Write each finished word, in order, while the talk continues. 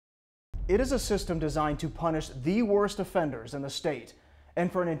It is a system designed to punish the worst offenders in the state.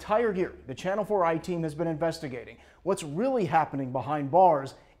 And for an entire year, the Channel 4i team has been investigating what's really happening behind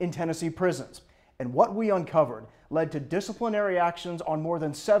bars in Tennessee prisons. And what we uncovered led to disciplinary actions on more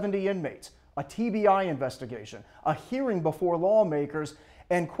than 70 inmates, a TBI investigation, a hearing before lawmakers,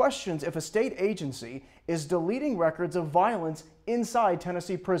 and questions if a state agency is deleting records of violence inside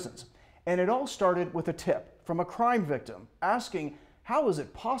Tennessee prisons. And it all started with a tip from a crime victim asking, how is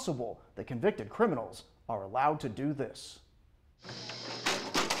it possible that convicted criminals are allowed to do this?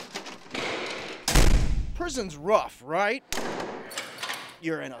 Prison's rough, right?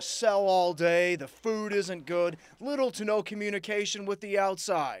 You're in a cell all day, the food isn't good, little to no communication with the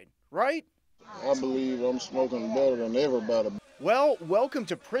outside, right? I believe I'm smoking better than everybody. Well, welcome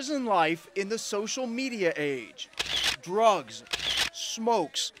to prison life in the social media age. Drugs,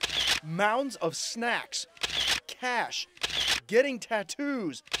 smokes, mounds of snacks, cash, getting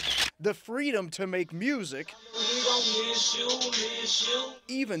tattoos, the freedom to make music,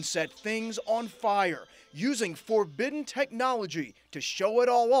 even set things on fire, using forbidden technology to show it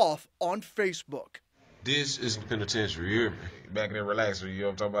all off on Facebook. This is the penitentiary, you hear me? Back there relaxing, you know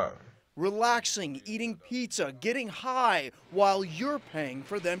what I'm talking about? Relaxing, eating pizza, getting high, while you're paying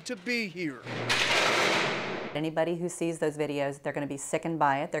for them to be here. Anybody who sees those videos, they're going to be sickened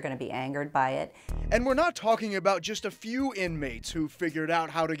by it, they're going to be angered by it. And we're not talking about just a few inmates who figured out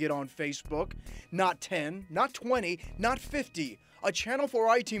how to get on Facebook. Not 10, not 20, not 50. A Channel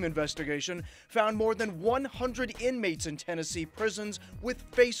 4i team investigation found more than 100 inmates in Tennessee prisons with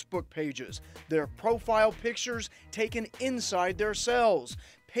Facebook pages, their profile pictures taken inside their cells,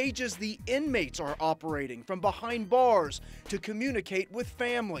 pages the inmates are operating from behind bars to communicate with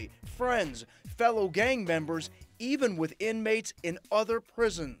family, friends, fellow gang members, even with inmates in other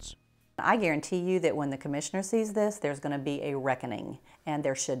prisons. I guarantee you that when the commissioner sees this, there's going to be a reckoning, and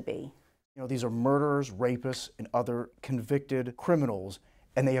there should be. You know, these are murderers, rapists, and other convicted criminals,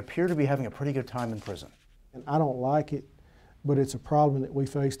 and they appear to be having a pretty good time in prison. And I don't like it, but it's a problem that we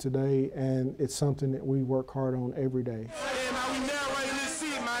face today, and it's something that we work hard on every day.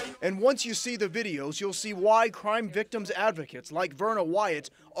 And once you see the videos, you'll see why crime victims advocates like Verna Wyatt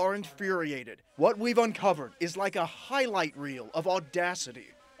are infuriated. What we've uncovered is like a highlight reel of audacity.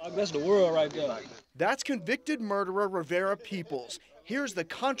 That's the world right there. That's convicted murderer Rivera Peoples. Here's the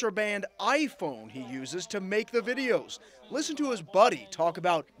contraband iPhone he uses to make the videos. Listen to his buddy talk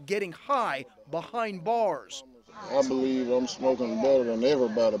about getting high behind bars. I believe I'm smoking better than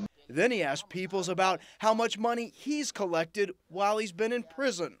everybody. Then he asked Peoples about how much money he's collected while he's been in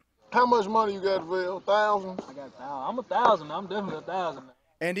prison. How much money you got, Phil? 1,000? I got 1,000. I'm 1,000. I'm definitely 1,000.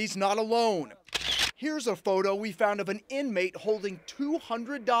 And he's not alone. Here's a photo we found of an inmate holding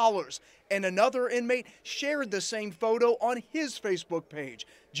 $200, and another inmate shared the same photo on his Facebook page,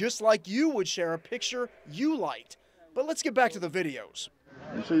 just like you would share a picture you liked. But let's get back to the videos.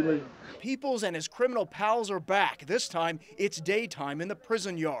 You see me? Peoples and his criminal pals are back. This time, it's daytime in the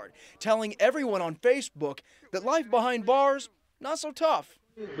prison yard, telling everyone on Facebook that life behind bars, not so tough.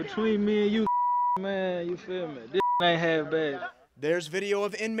 Between me and you, man, you feel me? This ain't half bad. There's video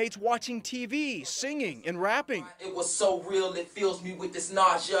of inmates watching TV, singing and rapping. It was so real, it fills me with this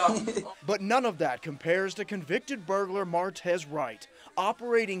nausea. But none of that compares to convicted burglar Martez Wright,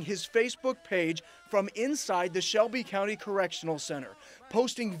 operating his Facebook page from inside the Shelby County Correctional Center,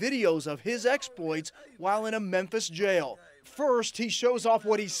 posting videos of his exploits while in a Memphis jail. First, he shows off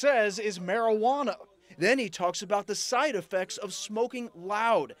what he says is marijuana. Then he talks about the side effects of smoking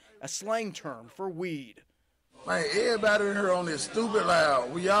loud, a slang term for weed. Man, everybody in here on this stupid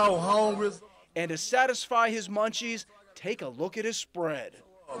loud. We all hungry. And to satisfy his munchies, take a look at his spread.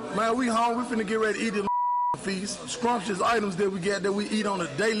 Man, we hungry. We finna get ready to eat this feast. Scrumptious items that we get that we eat on a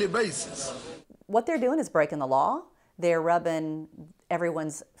daily basis. What they're doing is breaking the law. They're rubbing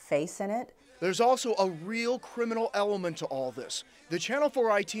everyone's face in it. There's also a real criminal element to all this. The Channel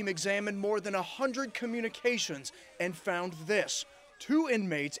 4i team examined more than 100 communications and found this. 2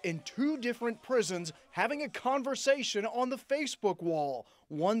 inmates in 2 different prisons having a conversation on the Facebook wall.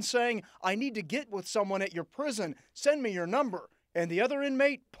 One saying, "I need to get with someone at your prison, send me your number." And the other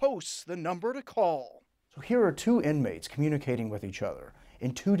inmate posts the number to call. So here are 2 inmates communicating with each other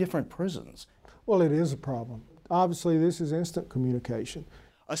in 2 different prisons. Well, it is a problem. Obviously, this is instant communication.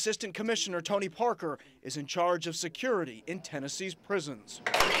 Assistant Commissioner Tony Parker is in charge of security in Tennessee's prisons.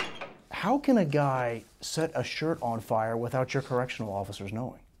 How can a guy set a shirt on fire without your correctional officers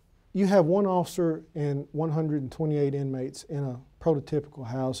knowing? You have 1 officer and 128 inmates in a prototypical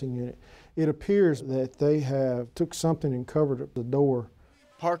housing unit. It appears that they have took something and covered up the door.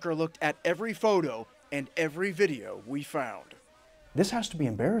 Parker looked at every photo and every video we found. This has to be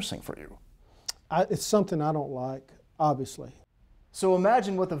embarrassing for you. It's something I don't like, obviously. So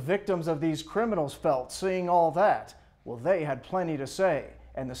imagine what the victims of these criminals felt seeing all that. Well, they had plenty to say,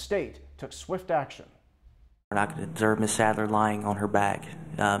 and the state took swift action. I could observe Miss Sadler lying on her back.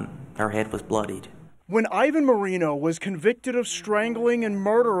 Her head was bloodied. When Ivan Marino was convicted of strangling and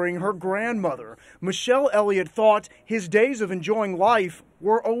murdering her grandmother, Michelle Elliott thought his days of enjoying life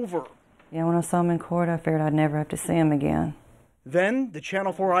were over. Yeah, when I saw him in court, I figured I'd never have to see him again. Then the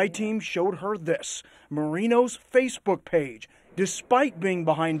Channel 4 I-Team showed her this, Marino's Facebook page. Despite being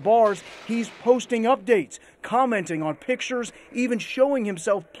behind bars, he's posting updates, commenting on pictures, even showing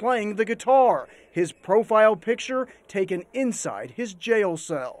himself playing the guitar. His profile picture taken inside his jail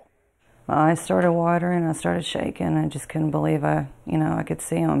cell. My eyes started watering, I started shaking. I just couldn't believe I could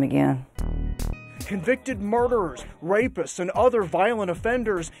see him again. Convicted murderers, rapists, and other violent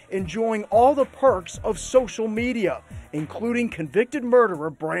offenders enjoying all the perks of social media, including convicted murderer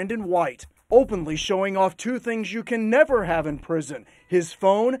Brandon White, openly showing off two things you can never have in prison, his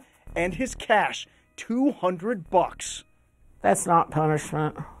phone and his cash, $200. That's not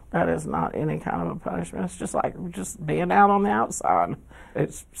punishment. That is not any kind of a punishment. It's just like just being out on the outside.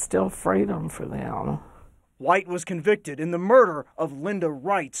 It's still freedom for them. White was convicted in the murder of Linda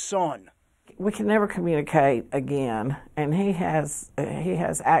Wright's son. We can never communicate again, and he has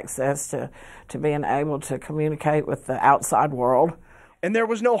access to being able to communicate with the outside world. And there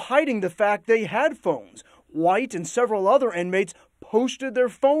was no hiding the fact they had phones. White and several other inmates posted their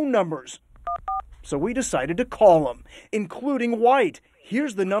phone numbers. So we decided to call them, including White.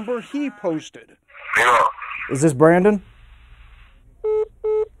 Here's the number he posted. Yeah. Is this Brandon?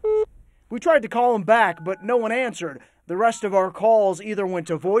 We tried to call him back, but no one answered. The rest of our calls either went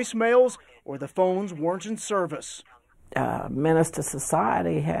to voicemails or the phones weren't in service. Menace to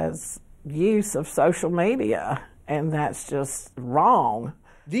Society has use of social media, and that's just wrong.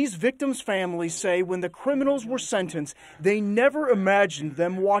 These victims' families say when the criminals were sentenced, they never imagined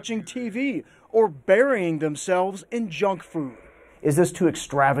them watching TV or burying themselves in junk food. Is this too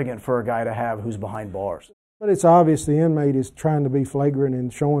extravagant for a guy to have who's behind bars? But it's obvious the inmate is trying to be flagrant in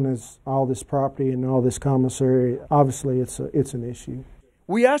showing us all this property and all this commissary. Obviously, it's an issue.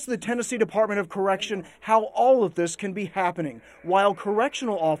 We asked the Tennessee Department of Correction how all of this can be happening while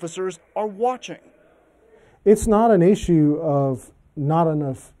correctional officers are watching. It's not an issue of not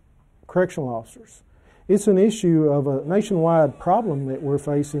enough correctional officers. It's an issue of a nationwide problem that we're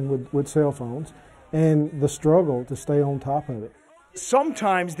facing with cell phones and the struggle to stay on top of it.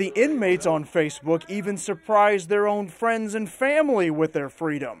 Sometimes the inmates on Facebook even surprise their own friends and family with their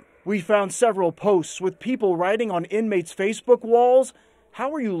freedom. We found several posts with people writing on inmates' Facebook walls,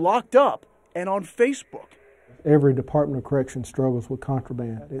 "How are you locked up?" and on Facebook. Every Department of Correction struggles with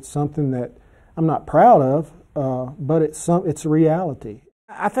contraband. It's something that I'm not proud of, but it's a reality.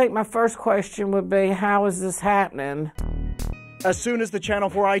 I think my first question would be, how is this happening? As soon as the Channel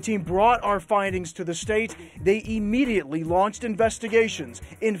 4 I-Team brought our findings to the state, they immediately launched investigations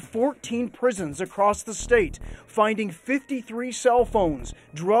in 14 prisons across the state, finding 53 cell phones,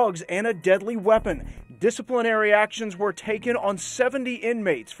 drugs, and a deadly weapon. Disciplinary actions were taken on 70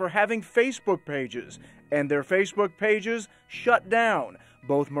 inmates for having Facebook pages, and their Facebook pages shut down.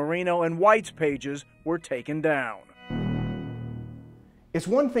 Both Marino and White's pages were taken down. It's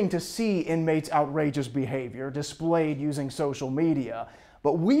one thing to see inmates' outrageous behavior displayed using social media,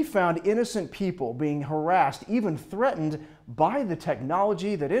 but we found innocent people being harassed, even threatened, by the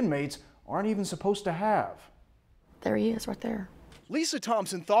technology that inmates aren't even supposed to have. There he is, right there. Lisa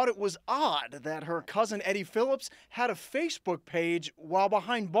Thompson thought it was odd that her cousin Eddie Phillips had a Facebook page while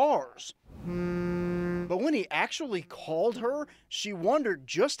behind bars. But when he actually called her, she wondered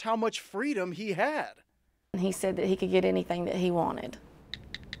just how much freedom he had. He said that he could get anything that he wanted.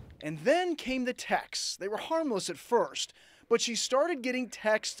 And then came the texts. They were harmless at first, but she started getting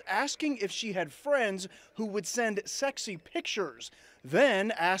texts asking if she had friends who would send sexy pictures,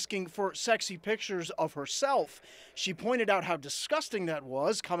 then asking for sexy pictures of herself. She pointed out how disgusting that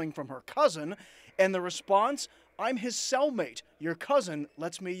was coming from her cousin, and the response, "I'm his cellmate. Your cousin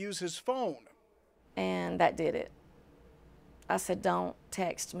lets me use his phone." And that did it. I said, don't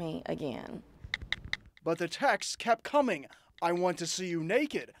text me again. But the texts kept coming. "I want to see you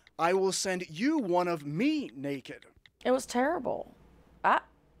naked. I will send you one of me naked." It was terrible. I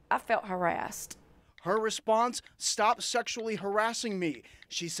felt harassed. Her response, "Stop sexually harassing me."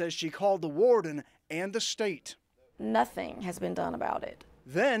 She says she called the warden and the state. Nothing has been done about it.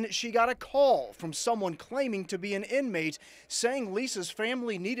 Then she got a call from someone claiming to be an inmate, saying Lisa's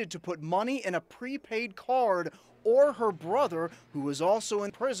family needed to put money in a prepaid card or her brother, who was also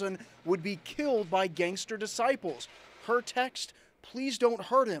in prison, would be killed by gangster disciples. Her text "Please don't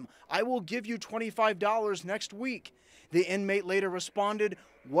hurt him. I will give you $25 next week." The inmate later responded,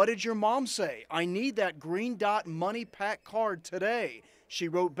 "What did your mom say? I need that green dot money pack card today." She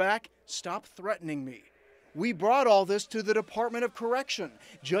wrote back, "Stop threatening me." We brought all this to the Department of Correction.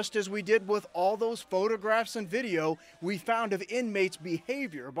 Just as we did with all those photographs and video we found of inmates'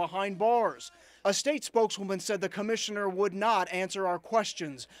 behavior behind bars. A state spokeswoman said the commissioner would not answer our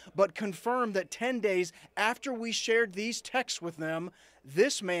questions, but confirmed that 10 days after we shared these texts with them,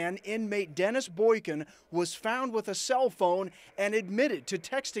 this man, inmate Dennis Boykin, was found with a cell phone and admitted to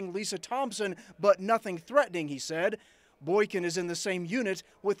texting Lisa Thompson, but nothing threatening, he said. Boykin is in the same unit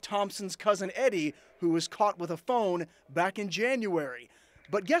with Thompson's cousin Eddie, who was caught with a phone back in January.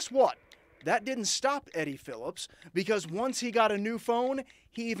 But guess what? That didn't stop Eddie Phillips, because once he got a new phone,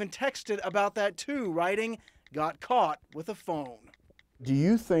 he even texted about that too, writing, "Got caught with a phone." Do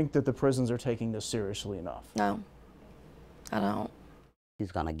you think that the prisons are taking this seriously enough? No, I don't.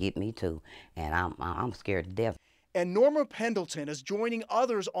 He's gonna get me too, and I'm scared to death. And Norma Pendleton is joining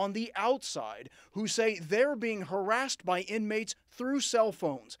others on the outside who say they're being harassed by inmates through cell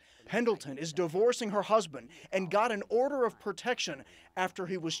phones. Pendleton is divorcing her husband and got an order of protection after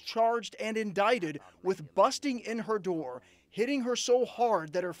he was charged and indicted with busting in her door, hitting her so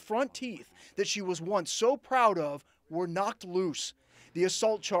hard that her front teeth, that she was once so proud of, were knocked loose. The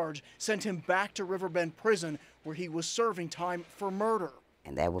assault charge sent him back to Riverbend Prison, where he was serving time for murder.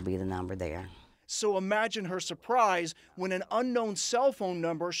 And that will be the number there. So imagine her surprise when an unknown cell phone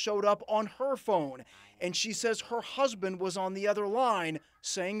number showed up on her phone, and she says her husband was on the other line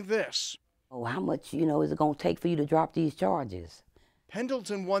saying this. "Oh, how much, is it going to take for you to drop these charges?"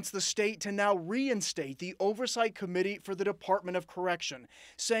 Pendleton wants the state to now reinstate the Oversight Committee for the Department of Correction,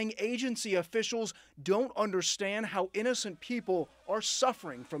 saying agency officials don't understand how innocent people are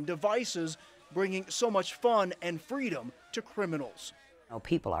suffering from devices bringing so much fun and freedom to criminals.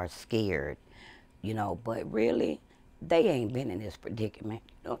 People are scared. But really, they ain't been in this predicament.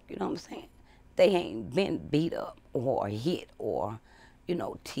 You know what I'm saying? They ain't been beat up or hit or,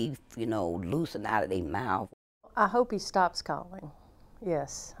 teeth, loosened out of their mouth. I hope he stops calling.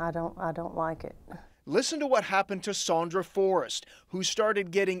 Yes, I don't like it. Listen to what happened to Sandra Forrest, who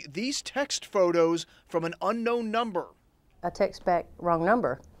started getting these text photos from an unknown number. I text back, "Wrong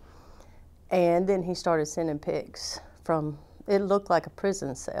number." And then he started sending pics from, it looked like a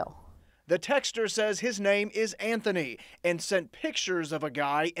prison cell. The texter says his name is Anthony and sent pictures of a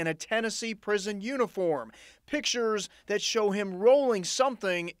guy in a Tennessee prison uniform, pictures that show him rolling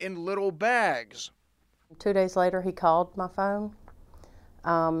something in little bags. 2 days later, he called my phone,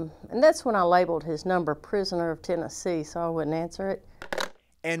 and that's when I labeled his number Prisoner of Tennessee, so I wouldn't answer it.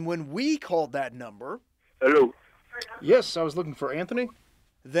 And when we called that number... Hello? Yes, I was looking for Anthony.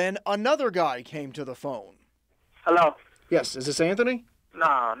 Then another guy came to the phone. Hello? Yes, is this Anthony?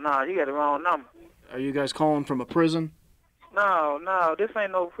 No, you got the wrong number. Are you guys calling from a prison? No, this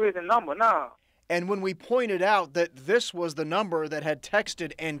ain't no prison number, no. And when we pointed out that this was the number that had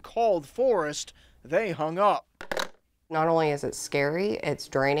texted and called Forrest, they hung up. Not only is it scary, it's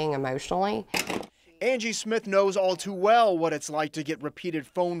draining emotionally. Angie Smith knows all too well what it's like to get repeated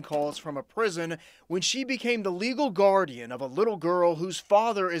phone calls from a prison. When she became the legal guardian of a little girl whose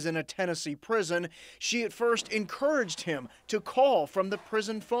father is in a Tennessee prison, she at first encouraged him to call from the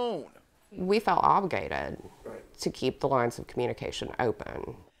prison phone. We felt obligated to keep the lines of communication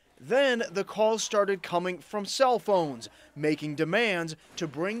open. Then the calls started coming from cell phones, making demands to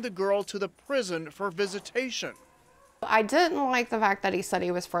bring the girl to the prison for visitation. I didn't like the fact that he said he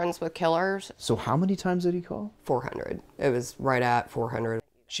was friends with killers. So how many times did he call? 400. It was right at 400.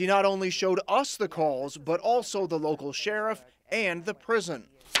 She not only showed us the calls, but also the local sheriff and the prison.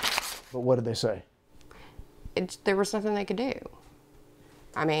 But what did they say? There was nothing they could do.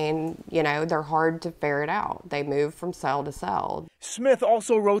 I mean, they're hard to ferret out. They move from cell to cell. Smith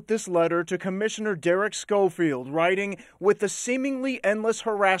also wrote this letter to Commissioner Derek Schofield, writing, "With the seemingly endless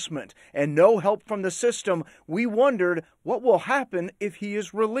harassment and no help from the system, we wondered what will happen if he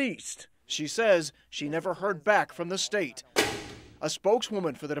is released." She says she never heard back from the state. A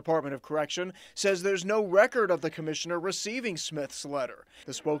spokeswoman for the Department of Correction says there's no record of the commissioner receiving Smith's letter.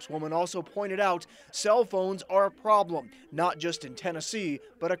 The spokeswoman also pointed out cell phones are a problem, not just in Tennessee,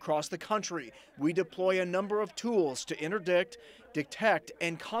 but across the country. We deploy a number of tools to interdict, detect,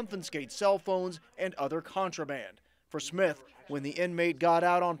 and confiscate cell phones and other contraband. For Smith, when the inmate got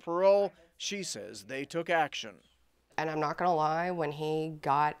out on parole, she says they took action. And I'm not gonna lie, when he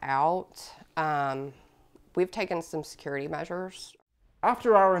got out, we've taken some security measures.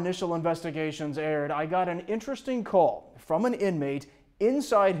 After our initial investigations aired, I got an interesting call from an inmate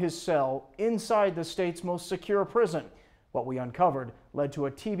inside his cell, inside the state's most secure prison. What we uncovered led to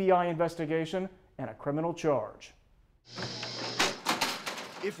a TBI investigation and a criminal charge.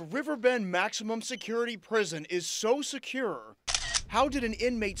 If Riverbend Maximum Security Prison is so secure, how did an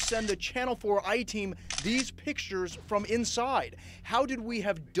inmate send the Channel 4 I-Team these pictures from inside? How did we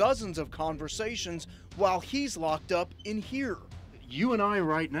have dozens of conversations while he's locked up in here? You and I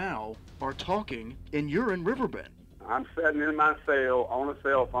right now are talking, and you're in Riverbend. I'm sitting in my cell on a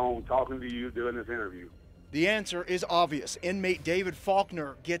cell phone talking to you doing this interview. The answer is obvious. Inmate David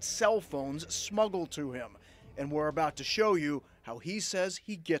Faulkner gets cell phones smuggled to him, and we're about to show you how he says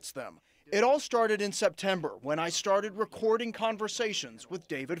he gets them. It all started in September when I started recording conversations with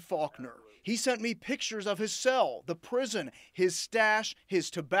David Faulkner. He sent me pictures of his cell, the prison, his stash, his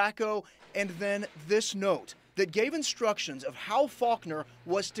tobacco, and then this note that gave instructions of how Faulkner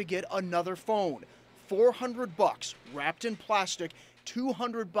was to get another phone. $400 wrapped in plastic,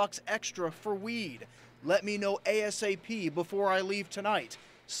 $200 extra for weed. Let me know ASAP before I leave tonight.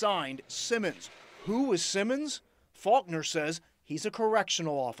 Signed, Simmons. Who is Simmons? Faulkner says he's a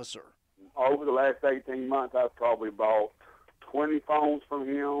correctional officer. Over the last 18 months, I've probably bought 20 phones from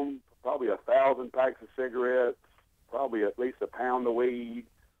him, probably 1,000 packs of cigarettes, probably at least a pound of weed.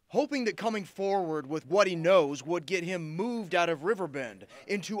 Hoping that coming forward with what he knows would get him moved out of Riverbend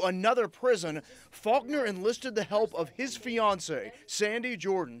into another prison, Faulkner enlisted the help of his fiancée, Sandy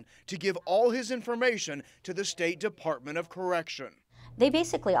Jordan, to give all his information to the State Department of Correction. They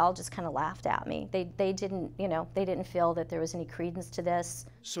basically all just kind of laughed at me. They didn't, they didn't feel that there was any credence to this.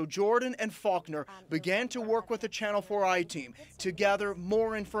 So Jordan and Faulkner began to work with the Channel 4 I-Team to gather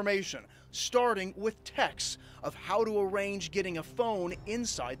more information, starting with texts of how to arrange getting a phone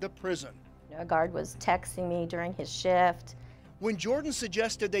inside the prison. A guard was texting me during his shift. When Jordan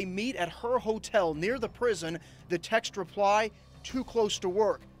suggested they meet at her hotel near the prison, the text reply, "Too close to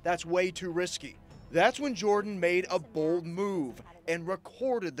work, that's way too risky." That's when Jordan made a bold move and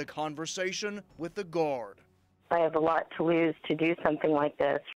recorded the conversation with the guard. I have a lot to lose to do something like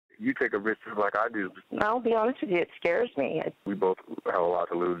this. You take a risk like I do. I'll be honest with you, it scares me. We both have a lot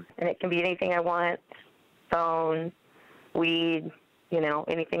to lose. And it can be anything I want, phone, weed,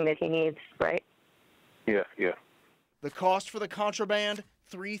 anything that he needs, right? Yeah. The cost for the contraband,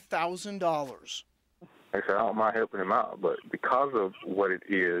 $3,000. Like I said, I don't mind helping him out, but because of what it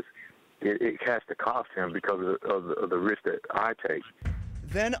is, it has to cost him because of the risk that I take.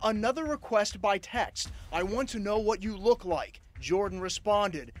 Then another request by text. I want to know what you look like. Jordan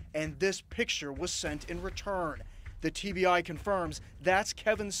responded, and this picture was sent in return. The TBI confirms that's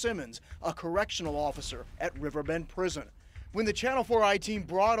Kevin Simmons, a correctional officer at Riverbend Prison. When the Channel 4 I-Team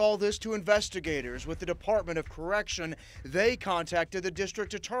brought all this to investigators with the Department of Correction, they contacted the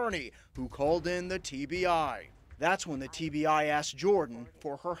district attorney, who called in the TBI. That's when the TBI asked Jordan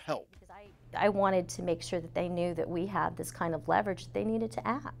for her help. I wanted to make sure that they knew that we had this kind of leverage that they needed to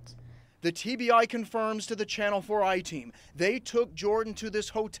act. The TBI confirms to the Channel 4 I-Team they took Jordan to this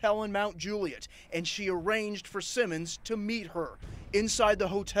hotel in Mount Juliet, and she arranged for Simmons to meet her. Inside the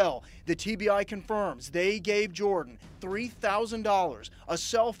hotel, the TBI confirms they gave Jordan $3,000, a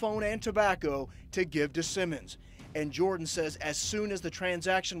cell phone and tobacco to give to Simmons. And Jordan says as soon as the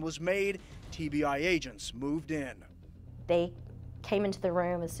transaction was made, TBI agents moved in. They came into the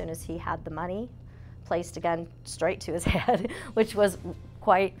room as soon as he had the money, placed a gun straight to his head, which was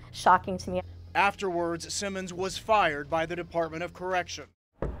quite shocking to me. Afterwards, Simmons was fired by the Department of Correction.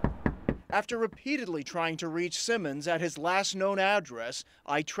 After repeatedly trying to reach Simmons at his last known address,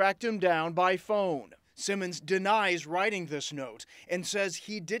 I tracked him down by phone. Simmons denies writing this note and says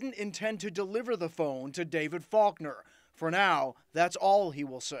he didn't intend to deliver the phone to David Faulkner. For now, that's all he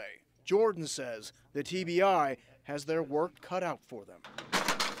will say. Jordan says the TBI has their work cut out for them.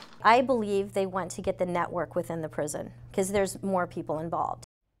 I believe they want to get the network within the prison because there's more people involved.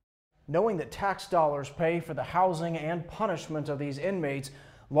 Knowing that tax dollars pay for the housing and punishment of these inmates,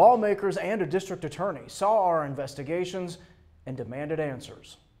 lawmakers and a district attorney saw our investigations and demanded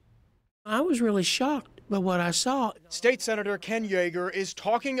answers. I was really shocked by what I saw. State Senator Ken Yeager is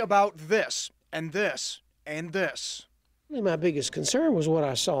talking about this and this and this. My biggest concern was what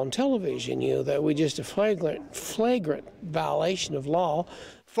I saw on television, that we just a flagrant violation of law.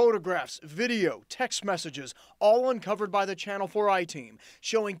 Photographs, video, text messages, all uncovered by the Channel 4 I-Team,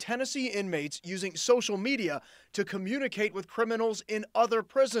 showing Tennessee inmates using social media to communicate with criminals in other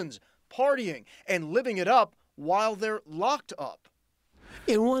prisons, partying and living it up while they're locked up.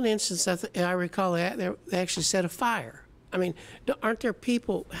 In one instance, I recall they actually set a fire. I mean, aren't there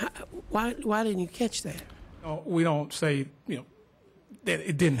people, why didn't you catch that? We don't say, that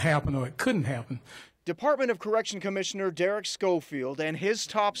it didn't happen or it couldn't happen. Department of Correction Commissioner Derek Schofield and his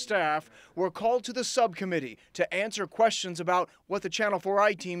top staff were called to the subcommittee to answer questions about what the Channel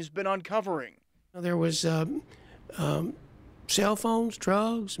 4i team's been uncovering. There was cell phones,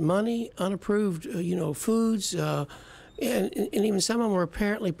 drugs, money, unapproved, foods, and even some of them were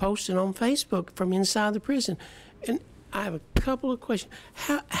apparently posted on Facebook from inside the prison. And I have a couple of questions.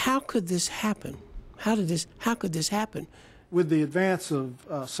 How could this happen? How could this happen? With the advance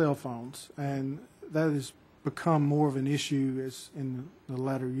of cell phones, and that has become more of an issue as in the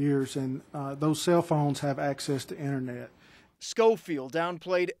latter years, and those cell phones have access to internet. Schofield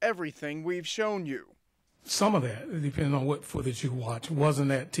downplayed everything we've shown you. Some of that, depending on what footage you watch,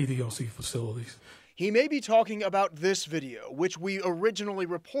 wasn't at TDOC facilities. He may be talking about this video, which we originally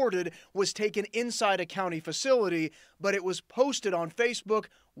reported was taken inside a county facility, but it was posted on Facebook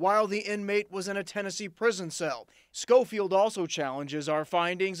while the inmate was in a Tennessee prison cell. Schofield also challenges our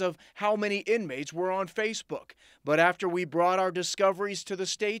findings of how many inmates were on Facebook. But after we brought our discoveries to the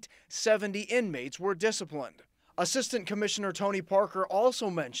state, 70 inmates were disciplined. Assistant Commissioner Tony Parker also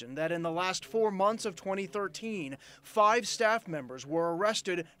mentioned that in the last 4 months of 2013, 5 staff members were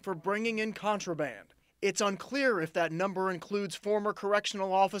arrested for bringing in contraband. It's unclear if that number includes former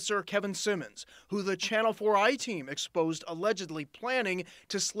correctional officer Kevin Simmons, who the Channel 4i team exposed allegedly planning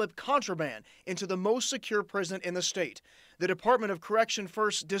to slip contraband into the most secure prison in the state. The Department of Correction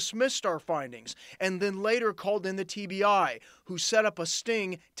first dismissed our findings and then later called in the TBI, who set up a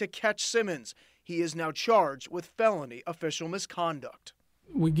sting to catch Simmons. He is now charged with felony official misconduct.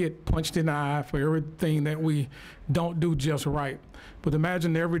 We get punched in the eye for everything that we don't do just right. But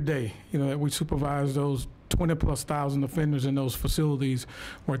imagine every day, that we supervise those 20,000+ offenders in those facilities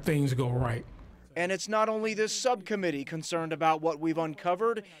where things go right. And it's not only this subcommittee concerned about what we've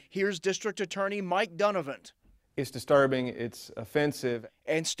uncovered. Here's District Attorney Mike Donovan. It's disturbing, it's offensive.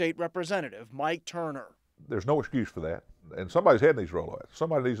 And State Representative Mike Turner. There's no excuse for that. And somebody's head needs to roll out.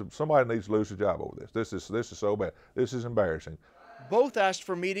 Somebody needs to lose their job over this. This is so bad. This is embarrassing. Both asked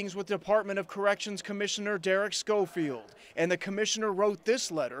for meetings with Department of Corrections Commissioner Derek Schofield, and the commissioner wrote this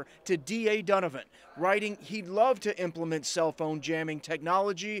letter to D.A. Donovan, writing he'd love to implement cell phone jamming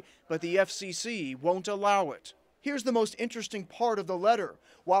technology, but the FCC won't allow it. Here's the most interesting part of the letter.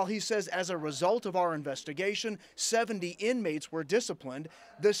 While he says as a result of our investigation, 70 inmates were disciplined,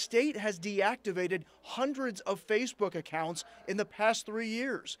 the state has deactivated hundreds of Facebook accounts in the past 3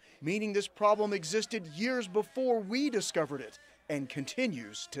 years, meaning this problem existed years before we discovered it and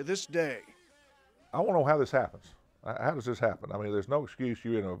continues to this day. I want to know how this happens. How does this happen? I mean, there's no excuse.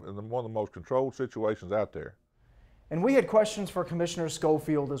 You're in one of the most controlled situations out there. And we had questions for Commissioner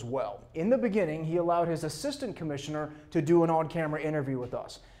Schofield as well. In the beginning, he allowed his assistant commissioner to do an on-camera interview with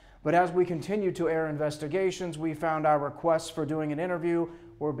us. But as we continued to air investigations, we found our requests for doing an interview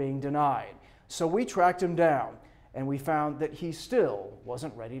were being denied. So we tracked him down, and we found that he still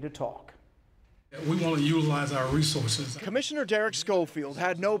wasn't ready to talk. We want to utilize our resources. Commissioner Derek Schofield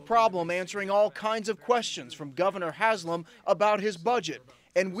had no problem answering all kinds of questions from Governor Haslam about his budget,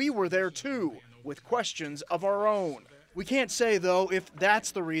 and we were there too, with questions of our own. We can't say, though, if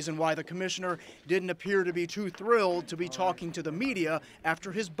that's the reason why the commissioner didn't appear to be too thrilled to be talking to the media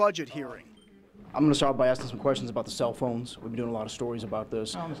after his budget hearing. I'm going to start by asking some questions about the cell phones. We've been doing a lot of stories about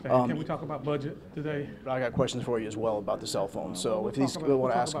this. I understand. Can we talk about budget today? I got questions for you as well about the cell phones. So if he's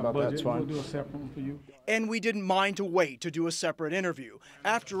going to ask about that, it's fine. We'll do a separate one for you. And we didn't mind to wait to do a separate interview.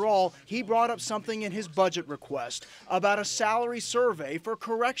 After all, he brought up something in his budget request about a salary survey for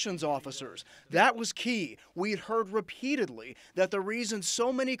corrections officers. That was key. We'd heard repeatedly that the reason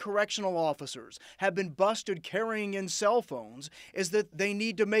so many correctional officers have been busted carrying in cell phones is that they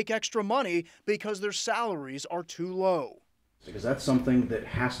need to make extra money because their salaries are too low. Because that's something that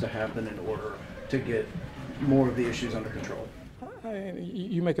has to happen in order to get more of the issues under control.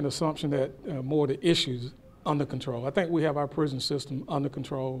 You make an assumption that more of the issues under control. I think we have our prison system under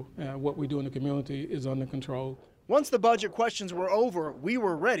control. What we do in the community is under control. Once the budget questions were over, we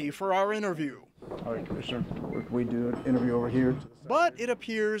were ready for our interview. All right, Commissioner, we do an interview over here. But it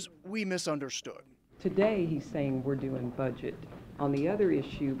appears we misunderstood. Today he's saying we're doing budget. On the other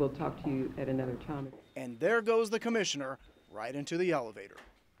issue, we'll talk to you at another time. And there goes the commissioner right into the elevator.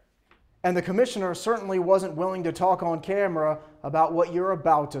 And the commissioner certainly wasn't willing to talk on camera about what you're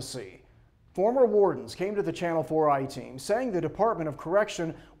about to see. Former wardens came to the Channel 4i team saying the Department of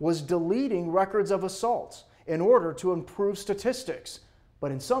Correction was deleting records of assaults in order to improve statistics.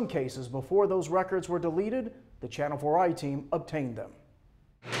 But in some cases, before those records were deleted, the Channel 4i team obtained them.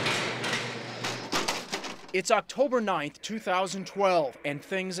 It's October 9th, 2012, and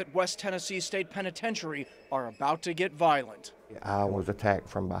things at West Tennessee State Penitentiary are about to get violent. I was attacked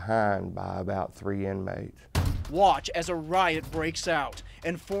from behind by about 3 inmates. Watch as a riot breaks out,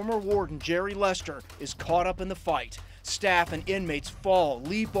 and former warden Jerry Lester is caught up in the fight. Staff and inmates fall,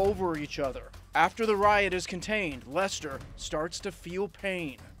 leap over each other. After the riot is contained, Lester starts to feel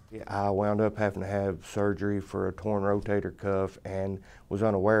pain. I wound up having to have surgery for a torn rotator cuff and was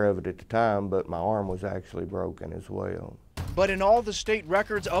unaware of it at the time, but my arm was actually broken as well. But in all the state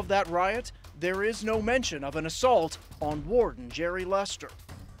records of that riot, there is no mention of an assault on Warden Jerry Lester.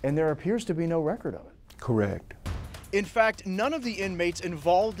 And there appears to be no record of it. Correct. In fact, none of the inmates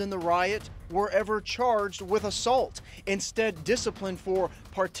involved in the riot were ever charged with assault, instead disciplined for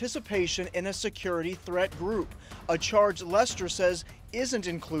participation in a security threat group, a charge Lester says isn't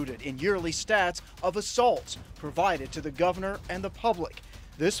included in yearly stats of assaults provided to the governor and the public.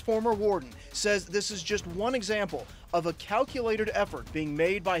 This former warden says this is just one example of a calculated effort being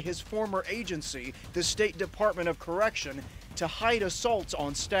made by his former agency, the State Department of Correction, to hide assaults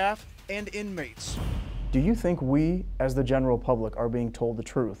on staff and inmates. Do you think we, as the general public, are being told the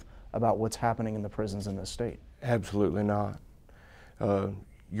truth about what's happening in the prisons in this state? Absolutely not.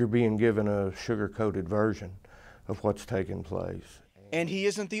 You're being given a sugar-coated version of what's taking place. And he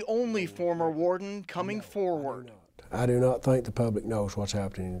isn't the only former warden coming forward. I do not think the public knows what's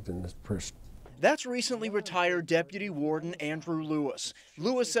happening in this prison. That's recently retired Deputy Warden Andrew Lewis.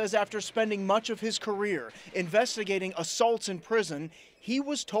 Lewis says after spending much of his career investigating assaults in prison, he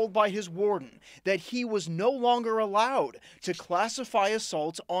was told by his warden that he was no longer allowed to classify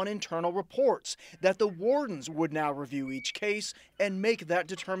assaults on internal reports, that the wardens would now review each case and make that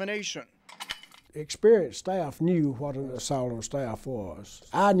determination. Experienced staff knew what an assault on staff was.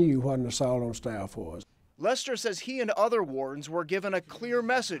 I knew what an assault on staff was. Lester says he and other wardens were given a clear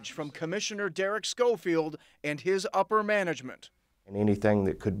message from Commissioner Derek Schofield and his upper management. And anything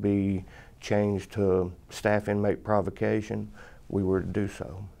that could be changed to staff inmate provocation, we were to do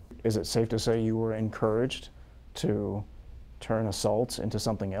so. Is it safe to say you were encouraged to turn assaults into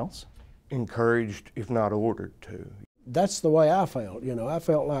something else? Encouraged, if not ordered to. That's the way I felt. You know, I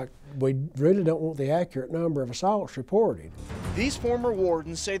felt like we really don't want the accurate number of assaults reported. These former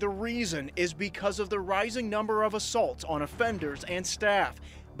wardens say the reason is because of the rising number of assaults on offenders and staff.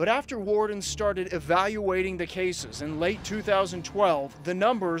 But after wardens started evaluating the cases in late 2012, the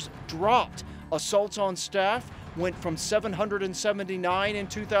numbers dropped. Assaults on staff went from 779 in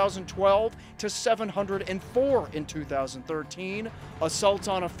 2012 to 704 in 2013. Assaults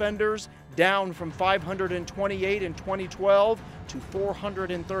on offenders down from 528 in 2012 to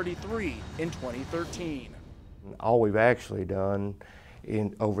 433 in 2013. All we've actually done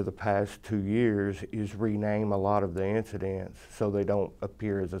over the past 2 years is rename a lot of the incidents so they don't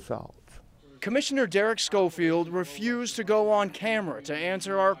appear as assaults. Commissioner Derek Schofield refused to go on camera to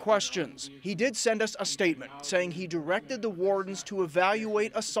answer our questions. He did send us a statement saying he directed the wardens to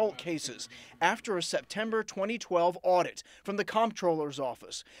evaluate assault cases after a September 2012 audit from the Comptroller's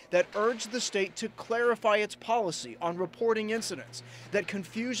office that urged the state to clarify its policy on reporting incidents, that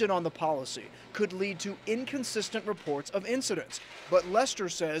confusion on the policy could lead to inconsistent reports of incidents. But Lester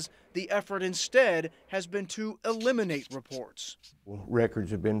says the effort instead has been to eliminate reports.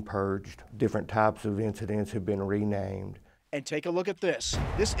 Records have been purged, different types of incidents have been renamed. And take a look at this.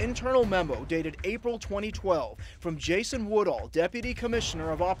 This internal memo dated April 2012 from Jason Woodall, Deputy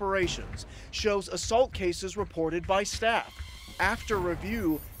Commissioner of Operations, shows assault cases reported by staff. After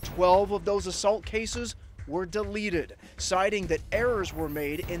review, 12 of those assault cases were deleted, citing that errors were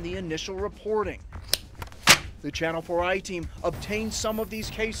made in the initial reporting. The Channel 4i team obtained some of these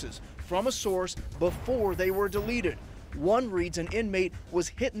cases from a source before they were deleted. One reads an inmate was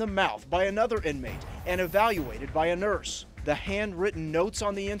hit in the mouth by another inmate and evaluated by a nurse. The handwritten notes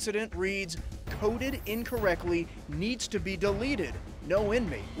on the incident reads, "Coded incorrectly, needs to be deleted. No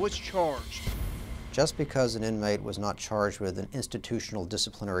inmate was charged." Just because an inmate was not charged with an institutional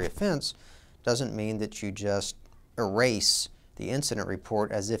disciplinary offense doesn't mean that you just erase the incident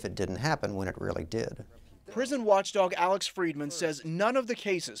report as if it didn't happen when it really did. Prison watchdog Alex Friedman says none of the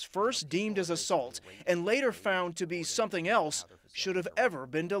cases first deemed as assault and later found to be something else should have ever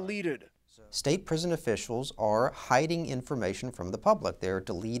been deleted. State prison officials are hiding information from the public. They're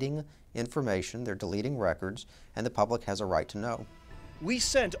deleting information, they're deleting records, and the public has a right to know. We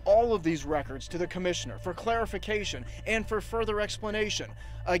sent all of these records to the commissioner for clarification and for further explanation.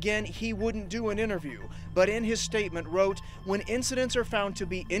 Again, he wouldn't do an interview, but in his statement wrote, "When incidents are found to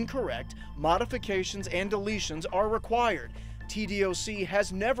be incorrect, modifications and deletions are required. TDOC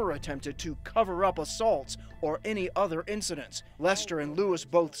has never attempted to cover up assaults or any other incidents. Lester and Lewis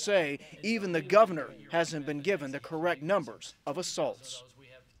both say even the governor hasn't been given the correct numbers of assaults.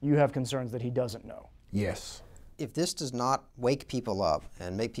 You have concerns that he doesn't know? Yes. If this does not wake people up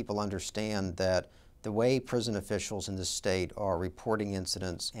and make people understand that the way prison officials in this state are reporting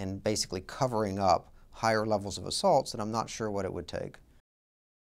incidents and basically covering up higher levels of assaults, then I'm not sure what it would take.